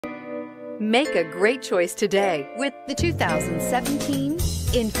Make a great choice today with the 2017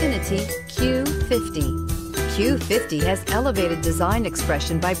 INFINITI Q50. Q50 has elevated design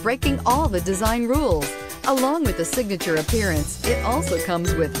expression by breaking all the design rules. Along with the signature appearance, it also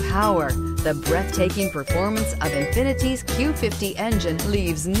comes with power. The breathtaking performance of INFINITI's Q50 engine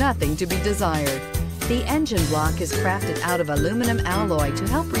leaves nothing to be desired. The engine block is crafted out of aluminum alloy to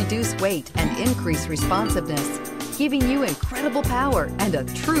help reduce weight and increase responsiveness, giving you incredible power and a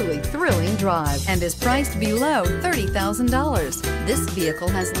truly thrilling drive, and is priced below $30,000. This vehicle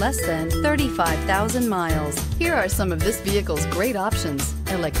has less than 35,000 miles. Here are some of this vehicle's great options: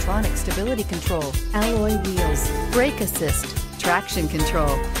 electronic stability control, alloy wheels, brake assist, traction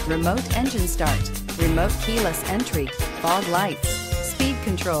control, remote engine start, remote keyless entry, fog lights, speed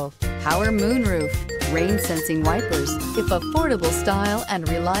control, power moonroof, rain sensing wipers. If affordable style and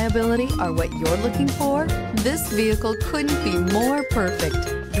reliability are what you're looking for, this vehicle couldn't be more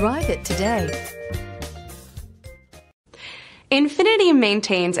perfect. Drive it today. INFINITI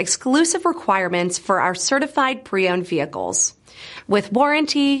maintains exclusive requirements for our certified pre-owned vehicles. With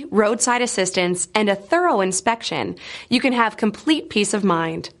warranty, roadside assistance, and a thorough inspection, you can have complete peace of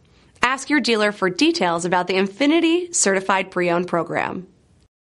mind. Ask your dealer for details about the INFINITI Certified Pre-Owned program.